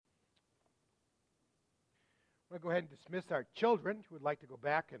I'm going to go ahead and dismiss our children who would like to go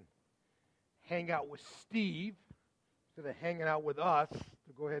back and hang out with Steve instead of hanging out with us,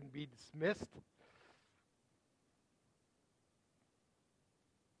 to go ahead and be dismissed.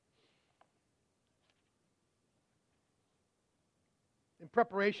 In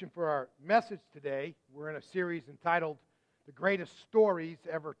preparation for our message today, we're in a series entitled The Greatest Stories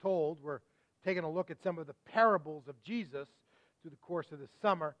Ever Told. We're taking a look at some of the parables of Jesus through the course of the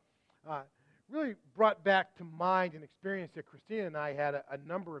summer. Really brought back to mind an experience that Christina and I had a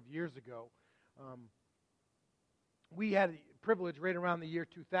number of years ago. We had a privilege right around the year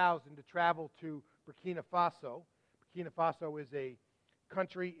 2000 to travel to Burkina Faso. Burkina Faso is a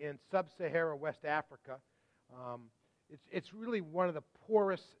country in sub-Sahara West Africa. It's really one of the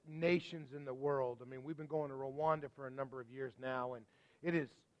poorest nations in the world. I mean, we've been going to Rwanda for a number of years now, and it is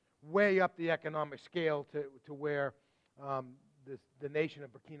way up the economic scale to where the nation of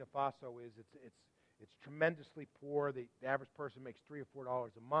Burkina Faso is. It's tremendously poor. The average person makes $3 or $4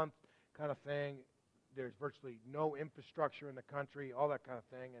 a month, kind of thing. There's virtually no infrastructure in the country, all that kind of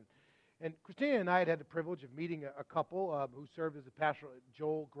thing. And Christina and I had the privilege of meeting a couple who served as a pastoral.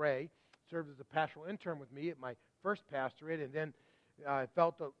 Joel Gray served as a pastoral intern with me at my first pastorate, and then I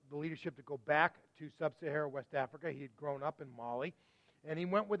felt the leadership to go back to sub-Sahara West Africa. He had grown up in Mali, and he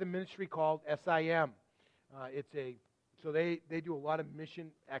went with a ministry called SIM. So they do a lot of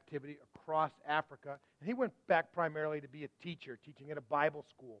mission activity across Africa. And he went back primarily to be a teacher, teaching at a Bible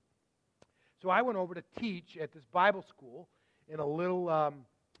school. So I went over to teach at this Bible school in a little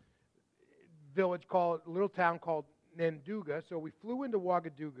little town called Nenduga. So we flew into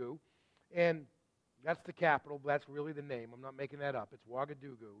Ouagadougou, and that's the capital. That's really the name. I'm not making that up. It's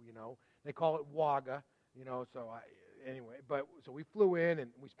Ouagadougou, you know. They call it Ouaga, you know. So we flew in, and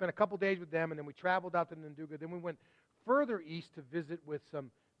we spent a couple days with them, and then we traveled out to Nenduga. Then we went further east to visit with some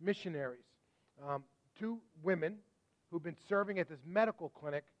missionaries, two women who've been serving at this medical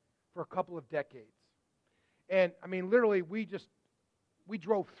clinic for a couple of decades. And, I mean, literally, we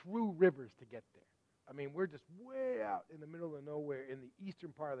drove through rivers to get there. I mean, we're just way out in the middle of nowhere in the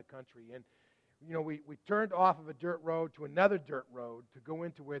eastern part of the country. And, you know, we turned off of a dirt road to another dirt road to go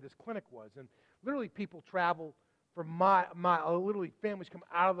into where this clinic was. And literally, people travel for literally, families come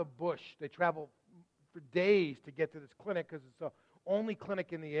out of the bush. They travel for days to get to this clinic because it's the only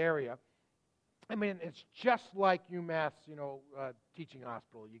clinic in the area. I mean, it's just like UMass, teaching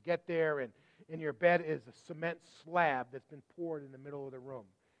hospital. You get there, and in your bed is a cement slab that's been poured in the middle of the room.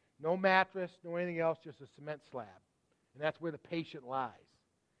 No mattress, no anything else, just a cement slab. And that's where the patient lies.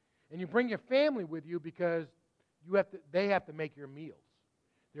 And you bring your family with you because they have to make your meals.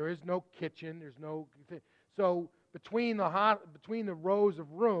 There is no kitchen. There's no. So between the rows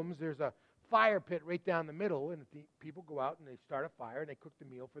of rooms, there's a fire pit right down the middle, and the people go out and they start a fire and they cook the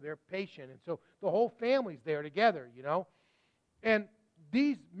meal for their patient. And so the whole family's there together, you know. And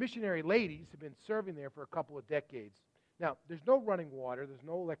these missionary ladies have been serving there for a couple of decades. Now, there's no running water, there's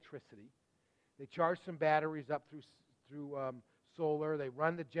no electricity. They charge some batteries up through solar. They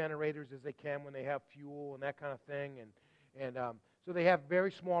run the generators as they can when they have fuel and that kind of thing. And so they have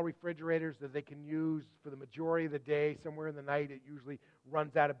very small refrigerators that they can use for the majority of the day. Somewhere in the night, it usually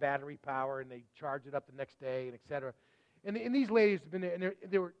runs out of battery power, and they charge it up the next day, and et cetera. And these ladies have been there,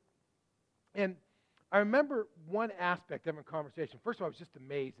 and and I remember one aspect of a conversation. First of all, I was just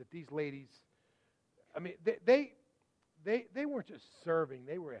amazed that these ladies, I mean, they weren't just serving;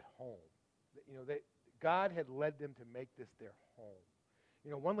 they were at home. You know, God had led them to make this their home. You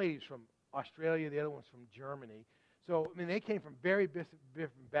know, one lady's from Australia, the other one's from Germany. So, I mean, they came from very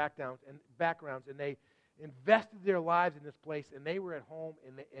different backgrounds, and they invested their lives in this place, and they were at home,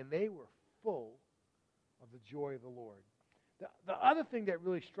 and they were full of the joy of the Lord. The other thing that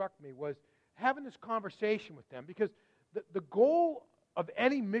really struck me was having this conversation with them, because the goal of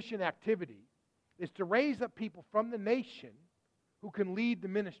any mission activity is to raise up people from the nation who can lead the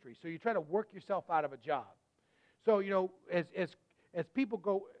ministry. So you try to work yourself out of a job. So, you know, as people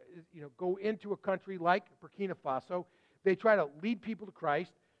go into a country like Burkina Faso, they try to lead people to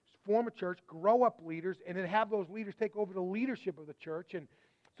Christ, form a church, grow up leaders, and then have those leaders take over the leadership of the church. And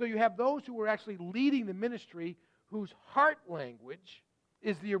so you have those who are actually leading the ministry whose heart language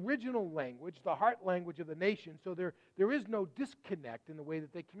is the original language, the heart language of the nation. So there is no disconnect in the way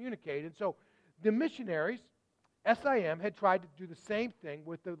that they communicate. And so the missionaries, SIM, had tried to do the same thing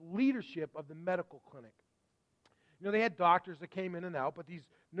with the leadership of the medical clinic. You know, they had doctors that came in and out, but these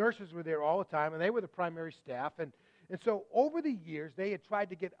nurses were there all the time, and they were the primary staff. And so over the years, they had tried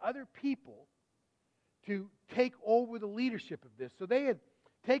to get other people to take over the leadership of this. So they had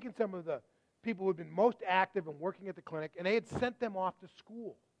taken some of the people who had been most active and working at the clinic, and they had sent them off to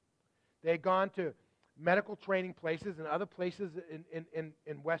school. They had gone to medical training places and other places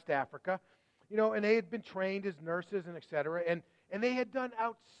in West Africa, and they had been trained as nurses and et cetera, and they had done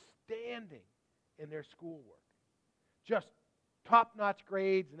outstanding in their schoolwork. Just top-notch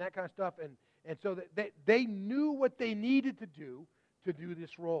grades and that kind of stuff, and so they knew what they needed to do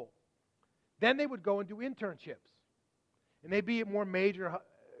this role. Then they would go and do internships, and they'd be at more major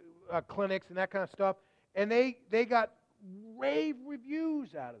clinics and that kind of stuff, and they got rave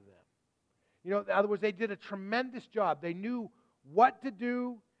reviews out of them. In other words, they did a tremendous job. They knew what to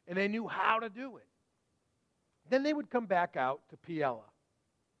do, and they knew how to do it. Then they would come back out to Piela,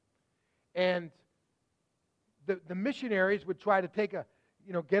 and the missionaries would try to get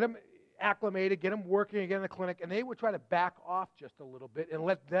them acclimated, get them working again in the clinic, and they would try to back off just a little bit and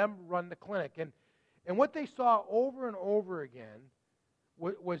let them run the clinic. And what they saw over and over again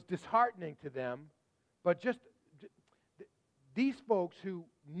was disheartening to them, but just these folks who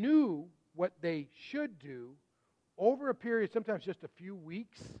knew what they should do over a period, sometimes just a few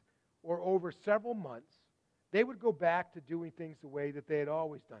weeks or over several months, they would go back to doing things the way that they had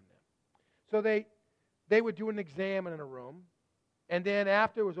always done them. So they would do an exam in a room, and then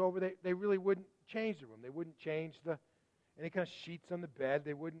after it was over, they really wouldn't change the room. They wouldn't change any kind of sheets on the bed.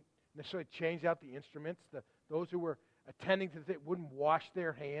 They wouldn't necessarily change out the instruments. Those who were attending to it wouldn't wash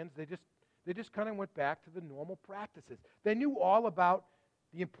their hands. They just kind of went back to the normal practices. They knew all about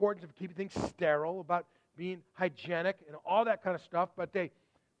the importance of keeping things sterile, about being hygienic and all that kind of stuff, but they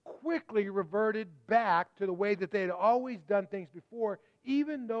quickly reverted back to the way that they had always done things before,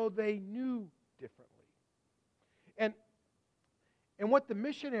 even though they knew differently. And what the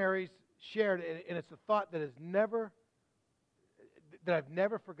missionaries shared, and it's a thought that I've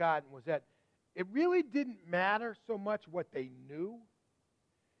never forgotten, was that it really didn't matter so much what they knew.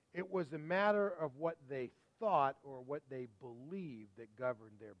 It was a matter of what they thought or what they believed that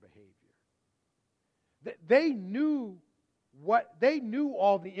governed their behavior. They knew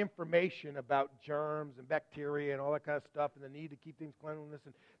all the information about germs and bacteria and all that kind of stuff and the need to keep things cleanliness,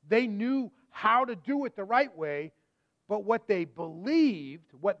 and they knew how to do it the right way, but what they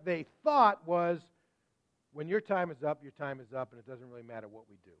believed, what they thought was, when your time is up, your time is up, and it doesn't really matter what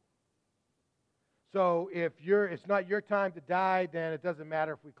we do. So if it's not your time to die, then it doesn't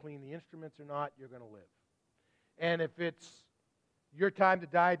matter if we clean the instruments or not, you're going to live. And if it's your time to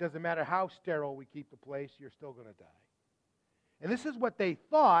die, it doesn't matter how sterile we keep the place, you're still going to die. And this is what they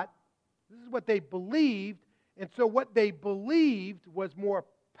thought, this is what they believed, and so what they believed was more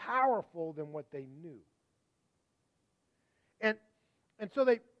powerful than what they knew. And so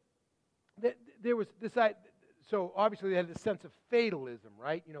there was this, so obviously they had this sense of fatalism,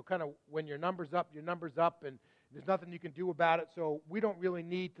 right? Kind of when your number's up, and there's nothing you can do about it, so we don't really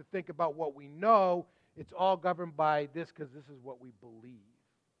need to think about what we know. It's all governed by this because this is what we believe.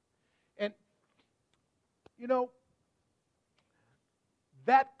 And,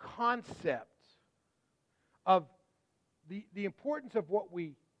 that concept of the importance of what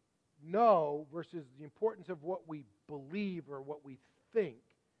we know versus the importance of what we believe or what we think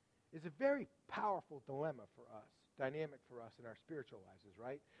is a very powerful dilemma for us, dynamic for us in our spiritual lives,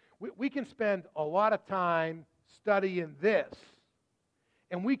 right? We can spend a lot of time studying this,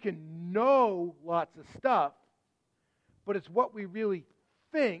 and we can know lots of stuff, but it's what we really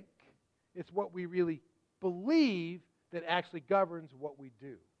think, it's what we really believe that actually governs what we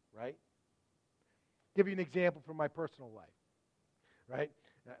do, right? Give you an example from my personal life, right?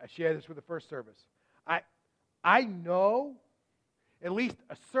 I share this with the first service. I know at least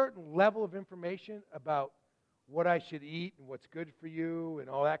a certain level of information about what I should eat and what's good for you and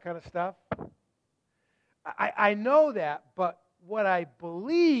all that kind of stuff. I know that, but what I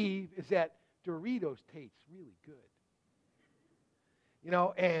believe is that Doritos taste really good.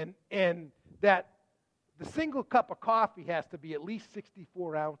 And that the single cup of coffee has to be at least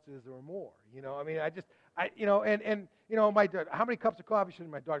 64 ounces or more. My daughter, how many cups of coffee should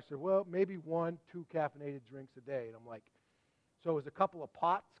my daughter say? Well, maybe 1-2 caffeinated drinks a day. And I'm like, so is a couple of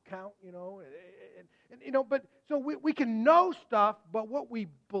pots count? But so we can know stuff, but what we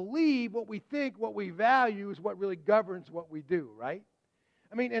believe, what we think, what we value is what really governs what we do, right?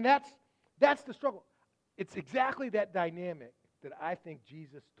 And that's the struggle. It's exactly that dynamic that I think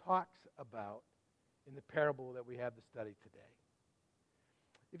Jesus talks about in the parable that we have to study today.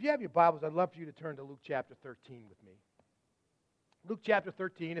 If you have your Bibles, I'd love for you to turn to Luke chapter 13 with me. Luke chapter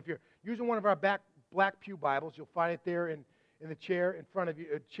 13. If you're using one of our black pew Bibles, you'll find it there in the chair in front of you,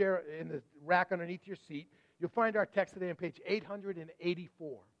 a chair in the rack underneath your seat. You'll find our text today on page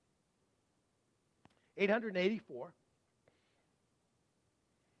 884. 884.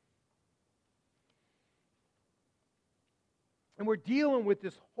 And we're dealing with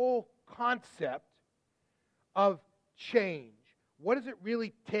this whole concept of change. What does it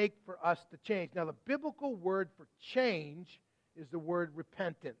really take for us to change? Now, the biblical word for change is the word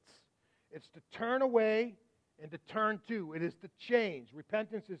repentance. It's to turn away and to turn to. It is to change.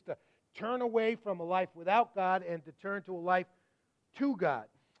 Repentance is to turn away from a life without God and to turn to a life to God.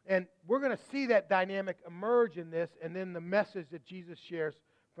 And we're going to see that dynamic emerge in this, and then the message that Jesus shares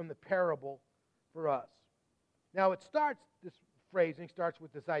from the parable for us. Now, this phrasing starts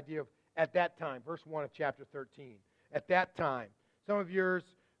with this idea of at that time, verse 1 of chapter 13. At that time. Some of yours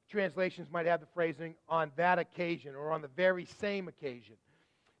translations might have the phrasing on that occasion or on the very same occasion.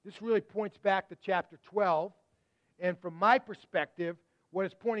 This really points back to chapter 12. And from my perspective, what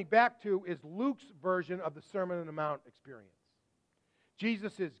it's pointing back to is Luke's version of the Sermon on the Mount experience.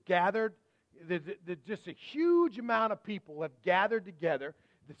 Jesus is gathered. Just a huge amount of people have gathered together.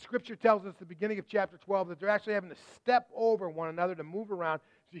 The Scripture tells us at the beginning of chapter 12 that they're actually having to step over one another to move around.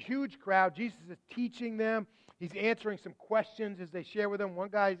 It's a huge crowd. Jesus is teaching them. He's answering some questions as they share with him. One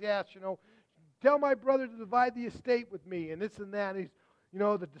guy's asked, tell my brother to divide the estate with me, and this and that. And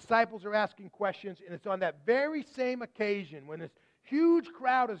the disciples are asking questions, and it's on that very same occasion when this huge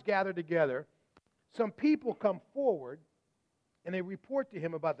crowd is gathered together, some people come forward, and they report to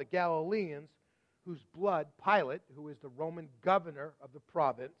him about the Galileans whose blood Pilate, who is the Roman governor of the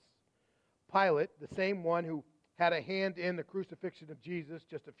province, Pilate, the same one who had a hand in the crucifixion of Jesus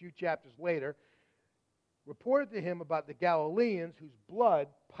just a few chapters later, reported to him about the Galileans whose blood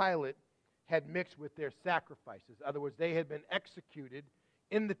Pilate had mixed with their sacrifices. In other words, they had been executed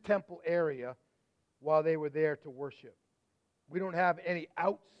in the temple area while they were there to worship. We don't have any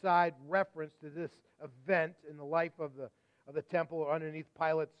outside reference to this event in the life of the temple or underneath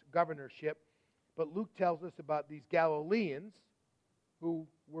Pilate's governorship, but Luke tells us about these Galileans who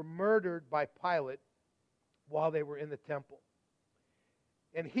were murdered by Pilate while they were in the temple.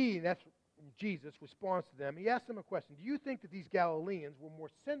 And that's Jesus, responds to them. He asks them a question. Do you think that these Galileans were more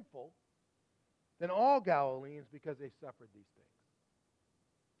sinful than all Galileans because they suffered these things?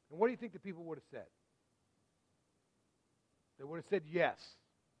 And what do you think the people would have said? They would have said yes.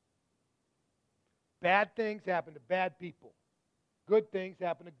 Bad things happen to bad people. Good things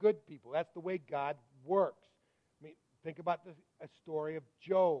happen to good people. That's the way God works. I mean, think about a story of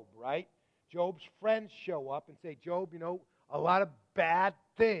Job, right? Job's friends show up and say, Job, a lot of bad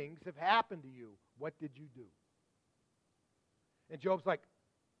things have happened to you. What did you do? And Job's like,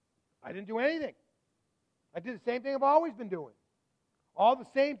 I didn't do anything. I did the same thing I've always been doing. All the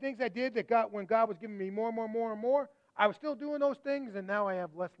same things I did when God was giving me more and more and more and more, I was still doing those things, and now I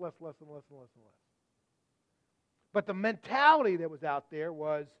have less and less and less and less and less. But the mentality that was out there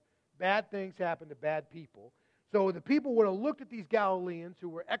was bad things happen to bad people. So the people would have looked at these Galileans who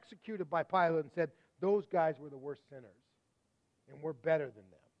were executed by Pilate and said, those guys were the worst sinners, and we're better than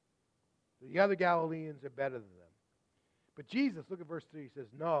them. The other Galileans are better than them. But Jesus, look at verse 3, he says,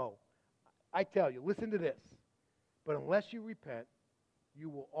 no, I tell you, listen to this, but unless you repent, you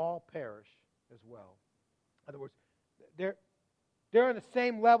will all perish as well. In other words, they're on the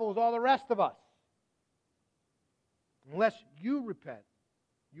same level as all the rest of us. Unless you repent,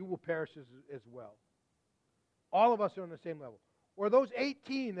 you will perish as well. All of us are on the same level. Or those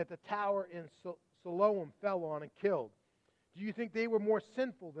 18 that the tower in Siloam fell on and killed, do you think they were more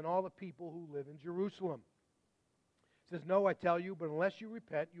sinful than all the people who live in Jerusalem? He says, no, I tell you, but unless you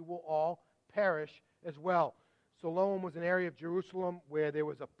repent, you will all perish as well. Siloam was an area of Jerusalem where there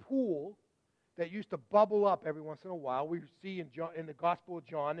was a pool that used to bubble up every once in a while. We see in the Gospel of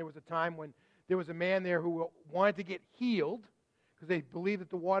John, there was a time when there was a man there who wanted to get healed because they believed that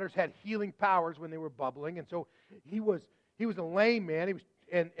the waters had healing powers when they were bubbling. And so he was a lame man.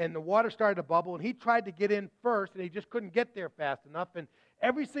 And the water started to bubble, and he tried to get in first, and he just couldn't get there fast enough. And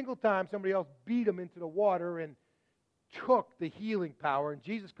every single time, somebody else beat him into the water and took the healing power. And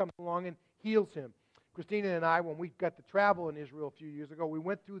Jesus comes along and heals him. Christina and I, when we got to travel in Israel a few years ago, we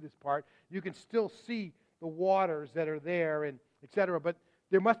went through this part. You can still see the waters that are there, and etc. But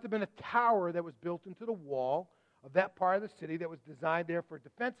there must have been a tower that was built into the wall of that part of the city that was designed there for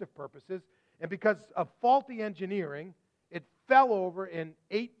defensive purposes. And because of faulty engineering, it fell over and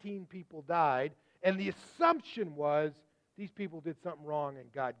 18 people died. And the assumption was these people did something wrong and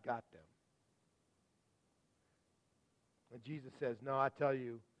God got them. And Jesus says, no, I tell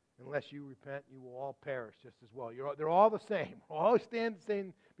you, unless you repent, you will all perish just as well. They're all the same. We'll all stand the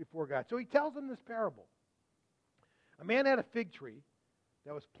same before God. So he tells them this parable. A man had a fig tree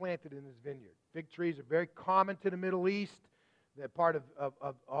that was planted in his vineyard. Fig trees are very common to the Middle East. They're part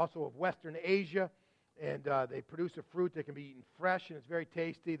also of Western Asia. And they produce a fruit that can be eaten fresh, and it's very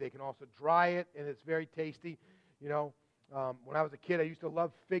tasty. They can also dry it, and it's very tasty. When I was a kid, I used to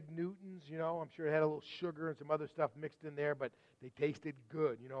love Fig Newtons, you know. I'm sure it had a little sugar and some other stuff mixed in there, but they tasted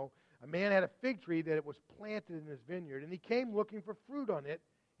good, you know. A man had a fig tree that it was planted in his vineyard, and he came looking for fruit on it,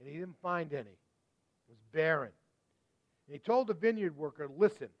 and he didn't find any. It was barren. And he told the vineyard worker,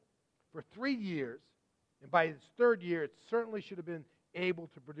 listen, for 3 years, and by his third year, it certainly should have been able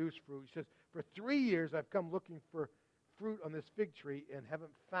to produce fruit. He says, for 3 years, I've come looking for fruit on this fig tree and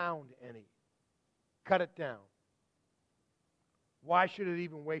haven't found any. Cut it down. Why should it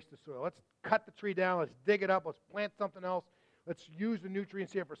even waste the soil? Let's cut the tree down. Let's dig it up. Let's plant something else. Let's use the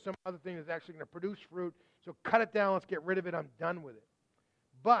nutrients here for some other thing that's actually going to produce fruit. So cut it down. Let's get rid of it. I'm done with it.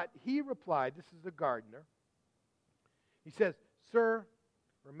 But he replied, this is the gardener. He says, sir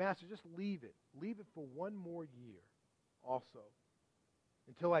or master, just leave it. Leave it for 1 more year also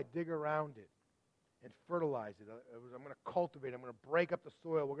until I dig around it and fertilize it. I'm going to cultivate it. I'm going to break up the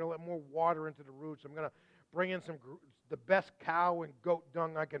soil. We're going to let more water into the roots. I'm going to bring in the best cow and goat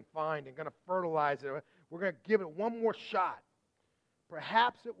dung I can find and going to fertilize it. We're going to give it 1 more shot.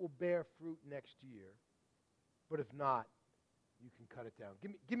 Perhaps it will bear fruit next year. But if not, you can cut it down.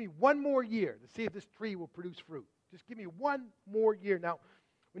 Give me 1 more year to see if this tree will produce fruit. Just give me 1 more year. Now,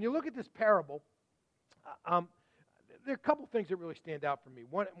 when you look at this parable, there are a couple things that really stand out for me.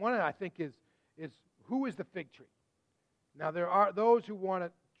 One I think is who is the fig tree? Now, there are those who want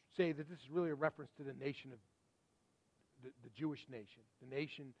to say that this is really a reference to the nation of the Jewish nation, the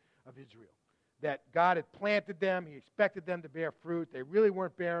nation of Israel. That God had planted them. He expected them to bear fruit. They really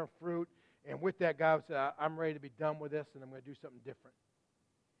weren't bearing fruit. And with that, God said, I'm ready to be done with this, and I'm going to do something different.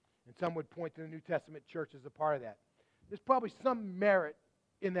 And some would point to the New Testament church as a part of that. There's probably some merit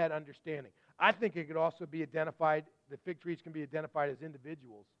in that understanding. I think it could also be identified, the fig trees can be identified as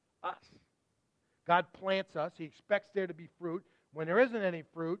individuals, us. God plants us. He expects there to be fruit. When there isn't any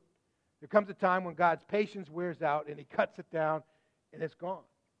fruit, there comes a time when God's patience wears out, and he cuts it down, and it's gone.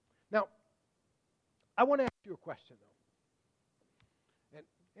 Now, I want to ask you a question, though.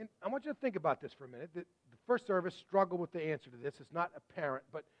 And I want you to think about this for a minute. The first service struggled with the answer to this. It's not apparent,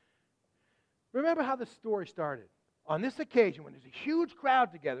 but remember how the story started. On this occasion, when there's a huge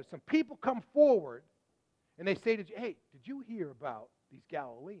crowd together, some people come forward, and they say to you, hey, did you hear about these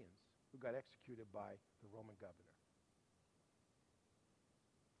Galileans who got executed by the Roman governor?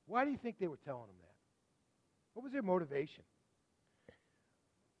 Why do you think they were telling them that? What was their motivation?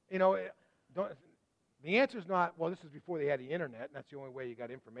 You know, the answer is not, well, this is before they had the internet, and that's the only way you got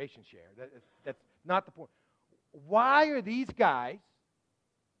information shared. That's not the point. Why are these guys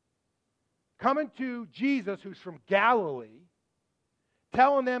coming to Jesus, who's from Galilee,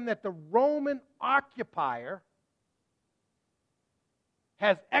 telling them that the Roman occupier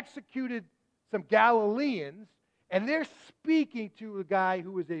has executed some Galileans, and they're speaking to a guy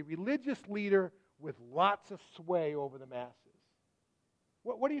who is a religious leader with lots of sway over the masses?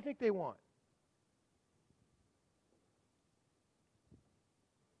 What do you think they want?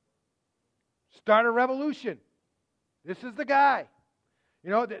 Start a revolution. This is the guy. You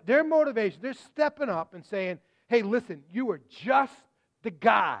know, their motivation, they're stepping up and saying, hey, listen, you are just the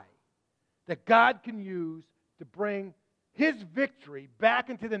guy that God can use to bring his victory back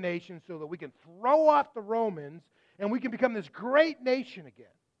into the nation so that we can throw off the Romans and we can become this great nation again.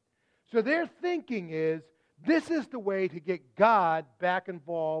 So their thinking is, this is the way to get God back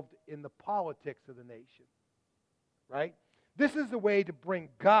involved in the politics of the nation. Right? This is the way to bring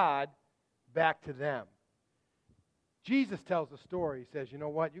God back to them. Jesus tells the story. He says, you know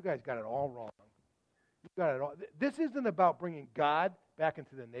what? You guys got it all wrong. You got it all. This isn't about bringing God back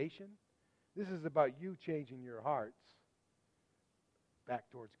into the nation. This is about you changing your hearts back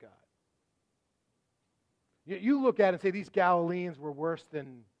towards God. You look at it and say, these Galileans were worse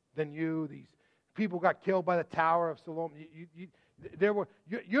than you. These people got killed by the Tower of Siloam.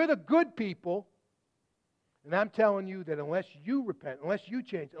 You're the good people. And I'm telling you that unless you repent, unless you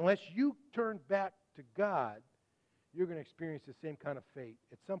change, unless you turn back to God, you're going to experience the same kind of fate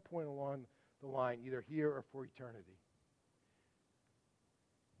at some point along the line, either here or for eternity.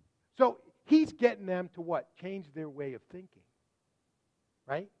 So he's getting them to what? Change their way of thinking.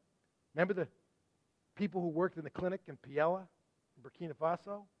 Right? Remember the people who worked in the clinic in Piela, in Burkina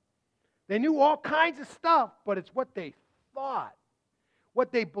Faso? They knew all kinds of stuff, but it's what they thought,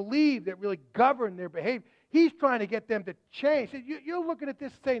 what they believed that really governed their behavior. He's trying to get them to change. You're looking at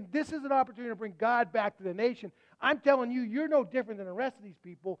this saying, this is an opportunity to bring God back to the nation. I'm telling you, you're no different than the rest of these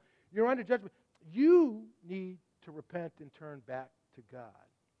people. You're under judgment. You need to repent and turn back to God.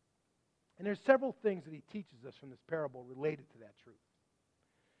 And there's several things that he teaches us from this parable related to that truth.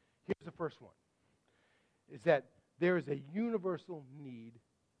 Here's the first one, is that there is a universal need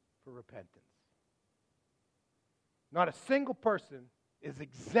for repentance. Not a single person is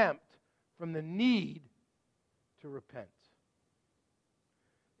exempt from the need to repent.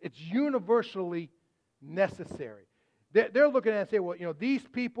 It's universally necessary. They're looking at it and say, well, these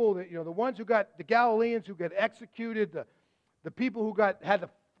people, the ones who got, the Galileans who got executed, the people who had the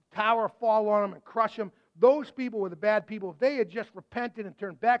tower fall on them and crush them, those people were the bad people. If they had just repented and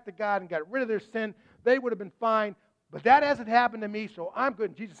turned back to God and got rid of their sin, they would have been fine. But that hasn't happened to me, so I'm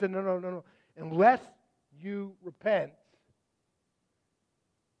good. And Jesus said, no. Unless you repent.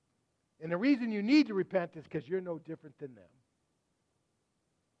 And the reason you need to repent is because you're no different than them.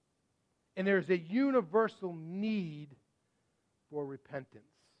 And there's a universal need for repentance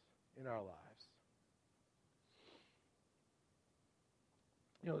in our lives.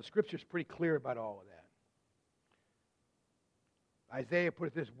 The Scripture's pretty clear about all of that. Isaiah put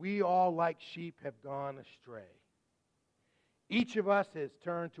it this: we all like sheep have gone astray. Each of us has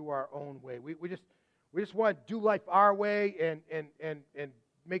turned to our own way. We just want to do life our way and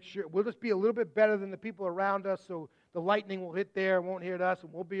make sure we'll just be a little bit better than the people around us, so the lightning will hit there, won't hit us,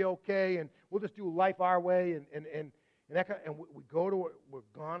 and we'll be okay, and we'll just do life our way, and we're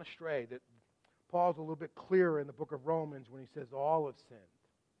gone astray. That Paul's a little bit clearer in the book of Romans when he says all have sinned.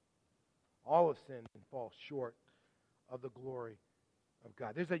 All have sinned and fall short of the glory of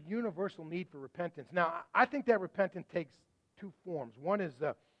God. There's a universal need for repentance. Now, I think that repentance takes two forms. One is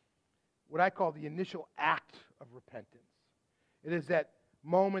what I call the initial act of repentance. It is that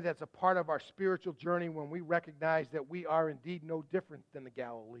moment that's a part of our spiritual journey when we recognize that we are indeed no different than the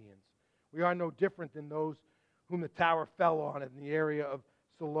Galileans. We are no different than those whom the tower fell on in the area of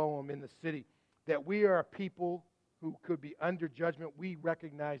Siloam in the city. That we are a people who could be under judgment. We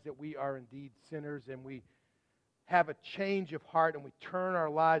recognize that we are indeed sinners, and we have a change of heart, and we turn our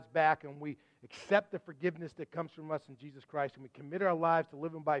lives back, and we accept the forgiveness that comes from us in Jesus Christ, and we commit our lives to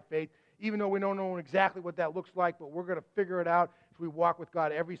living by faith, even though we don't know exactly what that looks like, but we're going to figure it out as we walk with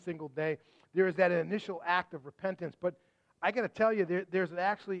God every single day. There is that initial act of repentance, but I got to tell you, there's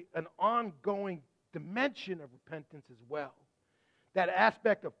actually an ongoing dimension of repentance as well. That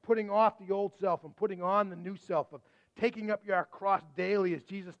aspect of putting off the old self and putting on the new self, of taking up your cross daily, as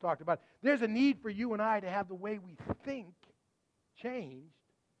Jesus talked about. There's a need for you and I to have the way we think changed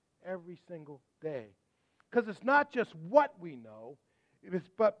every single day. Because it's not just what we know,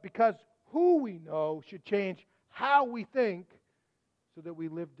 but because who we know should change how we think so that we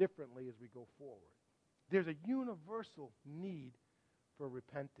live differently as we go forward. There's a universal need for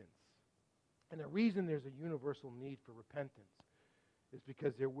repentance. And the reason there's a universal need for repentance is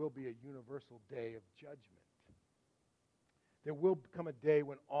because there will be a universal day of judgment. There will come a day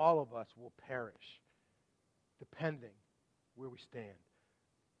when all of us will perish, depending where we stand.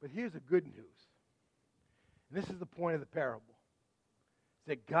 But here's the good news. And this is the point of the parable. It's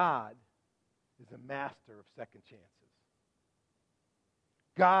that God is a master of second chances.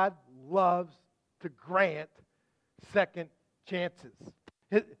 God loves to grant second chances.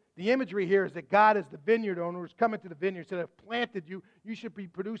 The imagery here is that God is the vineyard owner who's come into the vineyard and said, I've planted you. You should be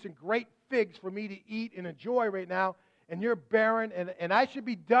producing great figs for me to eat and enjoy right now. And you're barren, and I should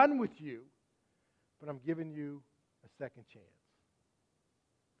be done with you. But I'm giving you a second chance.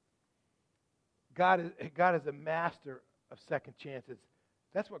 God is a master of second chances.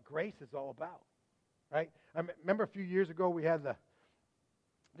 That's what grace is all about, right? I remember a few years ago we had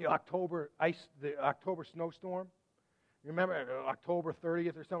the October snowstorm. You remember October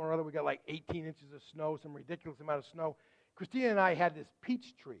 30th or something or other, we got like 18 inches of snow, some ridiculous amount of snow. Christina and I had this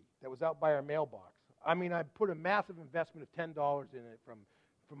peach tree that was out by our mailbox. I mean, I put a massive investment of $10 in it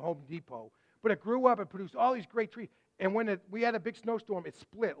from Home Depot. But it grew up and produced all these great trees. And when we had a big snowstorm, it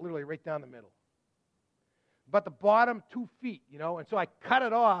split literally right down the middle. But the bottom 2 feet, and so I cut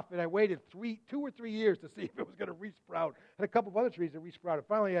it off, and I waited 2 or 3 years to see if it was going to resprout. I had a couple of other trees that resprouted.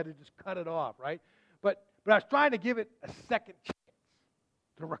 Finally, I had to just cut it off, right? But I was trying to give it a second chance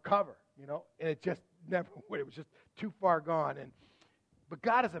to recover, and it just never would. It was just too far gone. But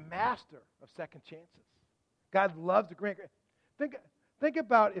God is a master of second chances. God loves to grant. Think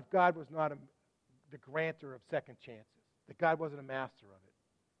about if God was not the grantor of second chances, that God wasn't a master of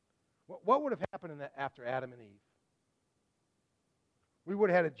it. What would have happened after Adam and Eve? We would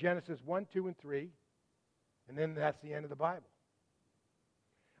have had a Genesis 1, 2, and 3, and then that's the end of the Bible.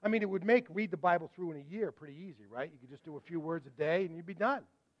 I mean, it would make read the Bible through in a year pretty easy, right? You could just do a few words a day, and you'd be done.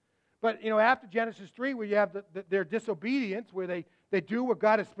 But, after Genesis 3, where you have their disobedience, where they do what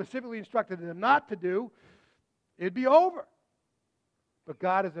God has specifically instructed them not to do, it'd be over. But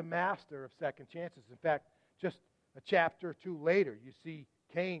God is a master of second chances. In fact, just a chapter or two later, you see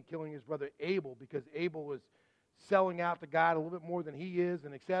Cain killing his brother Abel because Abel was selling out to God a little bit more than he is,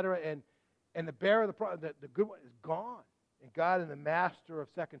 and et cetera. And And the bearer of the good one is gone. And God, in the master of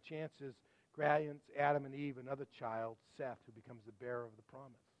second chances, grants Adam and Eve another child, Seth, who becomes the bearer of the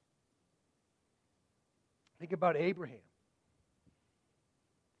promise. Think about Abraham.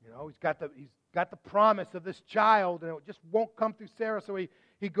 You know, he's got the promise of this child, and it just won't come through Sarah. So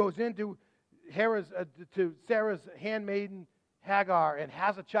he goes into to Sarah's handmaiden Hagar and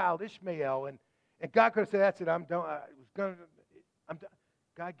has a child, Ishmael, and God could have said, "That's it. I'm done. I'm done."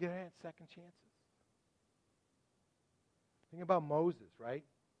 God grants second chances. Think about Moses, right?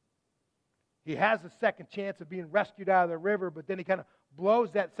 He has a second chance of being rescued out of the river, but then he kind of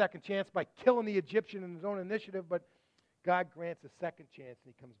blows that second chance by killing the Egyptian in his own initiative. But God grants a second chance,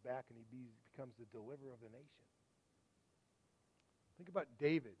 and he comes back and he becomes the deliverer of the nation. Think about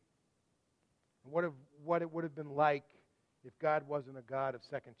David and what it would have been like if God wasn't a God of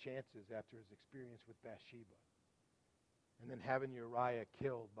second chances after his experience with Bathsheba, and then having Uriah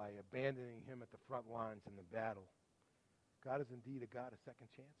killed by abandoning him at the front lines in the battle. God is indeed a God of second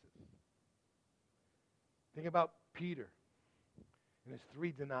chances. Think about Peter and his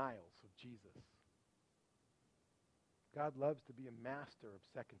 3 denials of Jesus. God loves to be a master of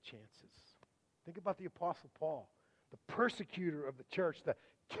second chances. Think about the Apostle Paul, the persecutor of the church, the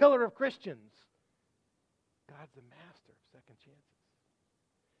killer of Christians. God's a master of second chances.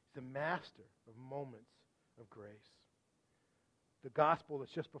 He's a master of moments of grace. The gospel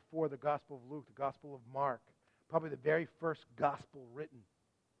that's just before the Gospel of Luke, the Gospel of Mark, probably the very first gospel written.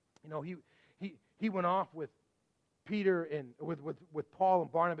 You know, he went off with Peter and with Paul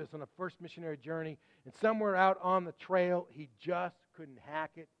and Barnabas on a first missionary journey, and somewhere out on the trail, he just couldn't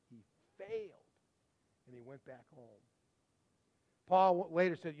hack it. He failed, and he went back home. Paul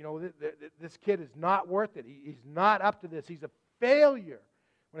later said, you know, this kid is not worth it. He's not up to this. He's a failure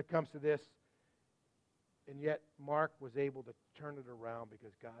when it comes to this. And yet, Mark was able to turn it around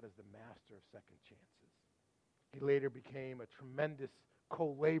because God is the master of second chances. He later became a tremendous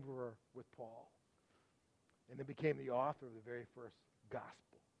co-laborer with Paul, and then became the author of the very first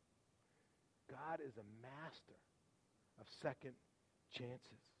gospel. God is a master of second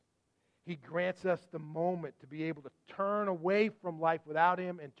chances. He grants us the moment to be able to turn away from life without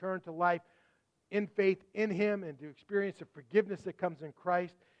Him and turn to life in faith in Him and to experience the forgiveness that comes in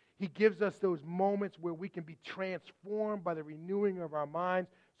Christ. He gives us those moments where we can be transformed by the renewing of our minds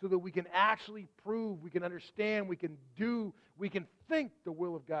so that we can actually prove, we can understand, we can do, we can think the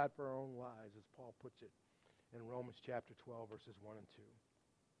will of God for our own lives, as Paul puts it in Romans chapter 12, verses 1 and 2.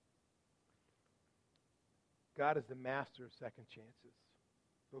 God is the master of second chances.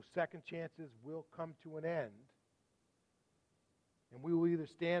 Those second chances will come to an end, and we will either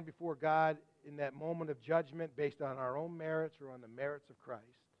stand before God in that moment of judgment based on our own merits or on the merits of Christ.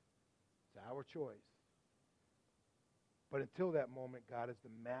 It's our choice. But until that moment, God is the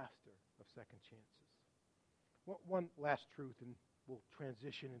master of second chances. One last truth, and we'll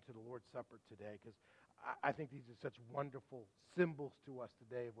transition into the Lord's Supper today, because I think these are such wonderful symbols to us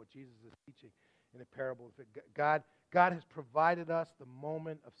today of what Jesus is teaching in the parable. God has provided us the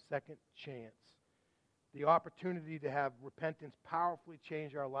moment of second chance, the opportunity to have repentance powerfully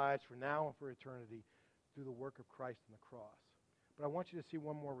change our lives for now and for eternity through the work of Christ on the cross. But I want you to see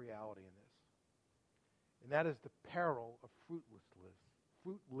one more reality in this, and that is the peril of fruitlessness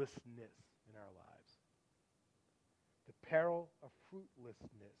in our lives. The peril of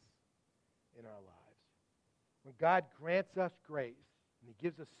fruitlessness in our lives. When God grants us grace and He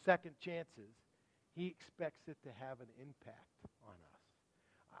gives us second chances, He expects it to have an impact on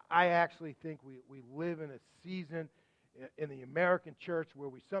us. I actually think we live in a season in the American church where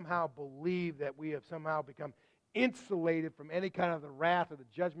we somehow believe that we have somehow become insulated from any kind of the wrath or the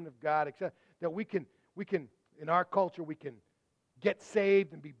judgment of God, except that we can in our culture we can get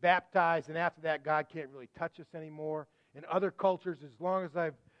saved and be baptized, and after that God can't really touch us anymore. In other cultures, as long as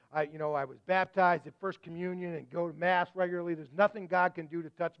I was baptized at First Communion and go to Mass regularly, there's nothing God can do to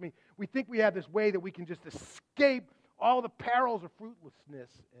touch me. We think we have this way that we can just escape all the perils of fruitlessness,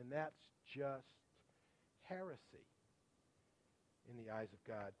 and that's just heresy in the eyes of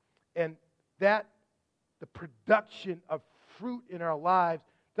God. And that the production of fruit in our lives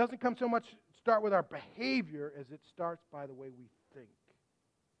doesn't come so much start with our behavior as it starts by the way we think,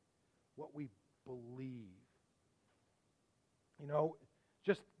 what we believe. You know,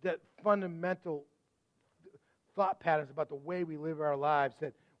 just that fundamental thought patterns about the way we live our lives,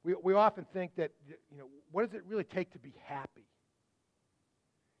 that we often think that, you know, what does it really take to be happy?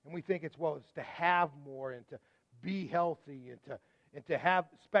 And we think it's to have more and to be healthy and to have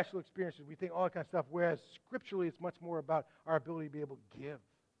special experiences. We think all that kind of stuff, whereas scripturally it's much more about our ability to be able to give,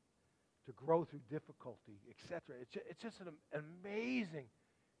 to grow through difficulty, etc. It's just an amazing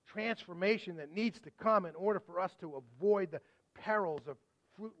transformation that needs to come in order for us to avoid the perils of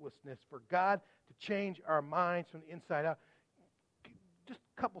fruitlessness, for God to change our minds from the inside out. Just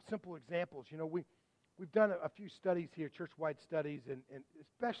a couple simple examples. We've done a few studies here, church-wide studies, and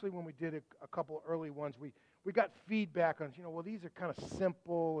especially when we did a couple early ones, we got feedback on, well, these are kind of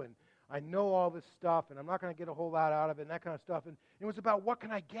simple, and I know all this stuff, and I'm not going to get a whole lot out of it, and that kind of stuff. And it was about, what can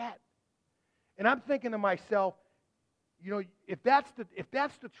I get? And I'm thinking to myself, if that's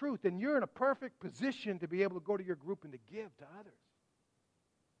the truth, then you're in a perfect position to be able to go to your group and to give to others.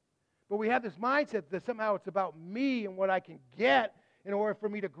 But we have this mindset that somehow it's about me and what I can get in order for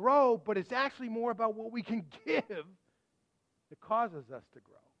me to grow, but it's actually more about what we can give that causes us to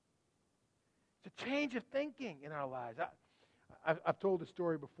grow. It's a change of thinking in our lives. I've told the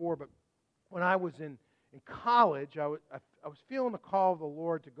story before, but when I was in college, I was feeling the call of the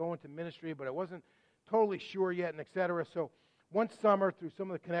Lord to go into ministry, but I wasn't totally sure yet, and et cetera. So one summer, through some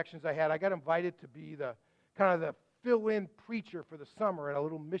of the connections I had, I got invited to be the fill-in preacher for the summer at a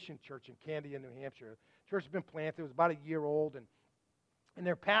little mission church in Candia, New Hampshire. The church had been planted. It was about a year old, and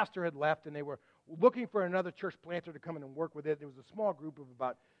their pastor had left, and they were looking for another church planter to come in and work with it. There was a small group of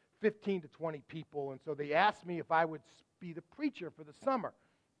about 15 to 20 people, and so they asked me if I would be the preacher for the summer.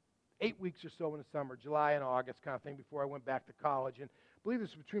 8 weeks or so in the summer, July and August kind of thing, before I went back to college. And I believe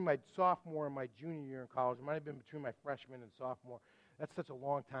this was between my sophomore and my junior year in college. It might have been between my freshman and sophomore. That's such a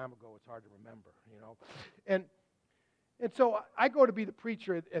long time ago, it's hard to remember, And so I go to be the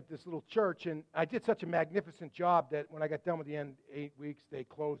preacher at this little church, and I did such a magnificent job that when I got done with the end 8 weeks, they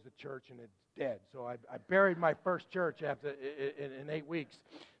closed the church, and it's dead. So I buried my first church in 8 weeks.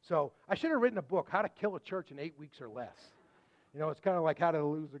 So I should have written a book, How to Kill a Church in 8 Weeks or Less. It's kind of like how to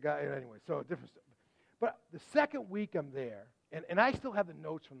lose a guy. Anyway, so different stuff. But the second week I'm there, and I still have the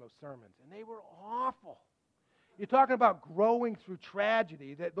notes from those sermons, and they were awful. You're talking about growing through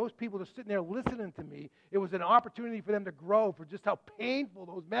tragedy, that those people that are sitting there listening to me, it was an opportunity for them to grow for just how painful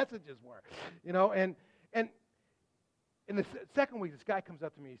those messages were. And in the second week, this guy comes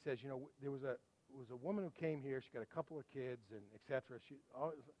up to me, he says, there was a woman who came here, she got a couple of kids, and et cetera.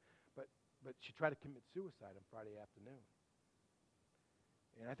 But she tried to commit suicide on Friday afternoon.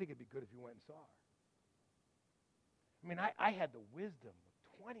 And I think it'd be good if you went and saw her. I mean, I had the wisdom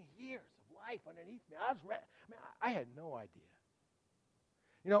of 20 years of life underneath me. I had no idea.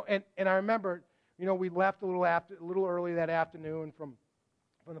 And I remember, we left a little early that afternoon from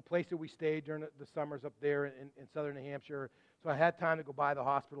the place that we stayed during the summers up there in southern New Hampshire. So I had time to go by the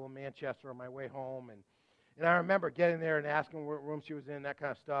hospital in Manchester on my way home. And I remember getting there and asking what room she was in, that kind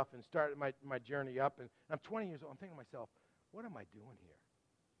of stuff, and started my journey up. And I'm 20 years old. I'm thinking to myself, what am I doing here?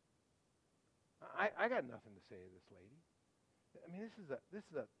 I got nothing to say to this lady. I mean, this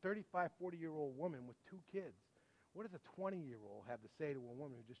is a 35, 40-year-old woman with 2 kids. What does a 20-year-old have to say to a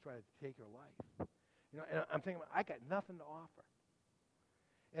woman who just tried to take her life? And I'm thinking, I got nothing to offer.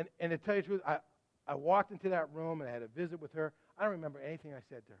 And to tell you the truth, I walked into that room and I had a visit with her. I don't remember anything I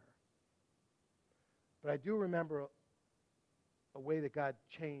said to her. But I do remember a way that God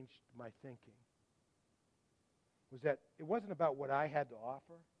changed my thinking. Was that it wasn't about what I had to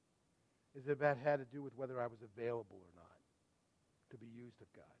offer. Is that had to do with whether I was available or not to be used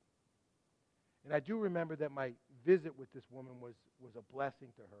of God. And I do remember that my visit with this woman was a blessing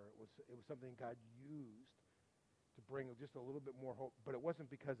to her. It was something God used to bring just a little bit more hope. But it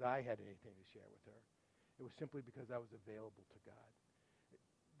wasn't because I had anything to share with her. It was simply because I was available to God.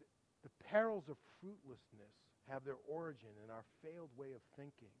 The perils of fruitlessness have their origin in our failed way of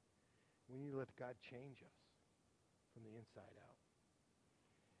thinking. We need to let God change us from the inside out.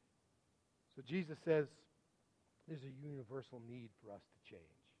 So Jesus says there's a universal need for us to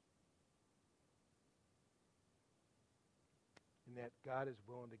change. And that God is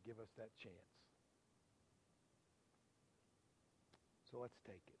willing to give us that chance. So let's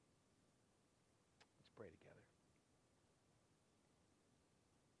take it. Let's pray together.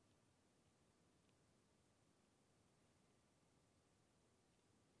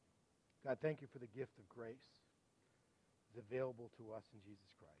 God, thank you for the gift of grace. It's available to us in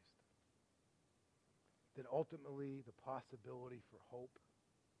Jesus Christ. That ultimately the possibility for hope,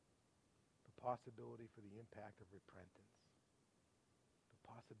 the possibility for the impact of repentance, the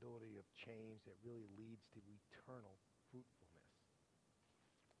possibility of change that really leads to eternal fruitfulness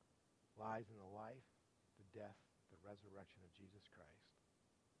lies in the life, the death, the resurrection of Jesus Christ,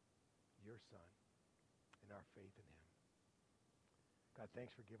 your Son, and our faith in him. God,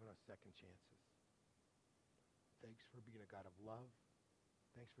 thanks for giving us second chances. Thanks for being a God of love.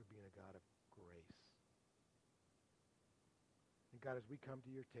 Thanks for being a God of grace. And God, as we come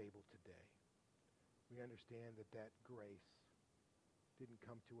to your table today, we understand that grace didn't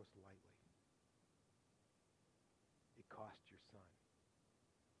come to us lightly. It cost your son.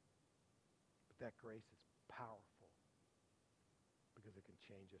 But that grace is powerful because it can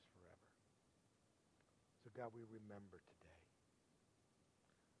change us forever. So God, we remember today.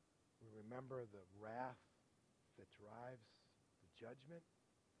 We remember the wrath that drives the judgment,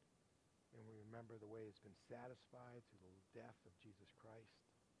 and we remember the way it's been satisfied through the death of Jesus Christ.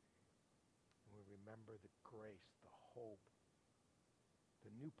 And we remember the grace, the hope,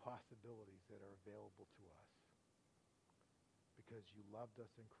 the new possibilities that are available to us because you loved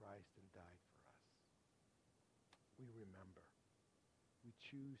us in Christ and died for us. We remember. We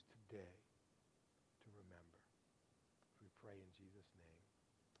choose today to remember. We pray in Jesus'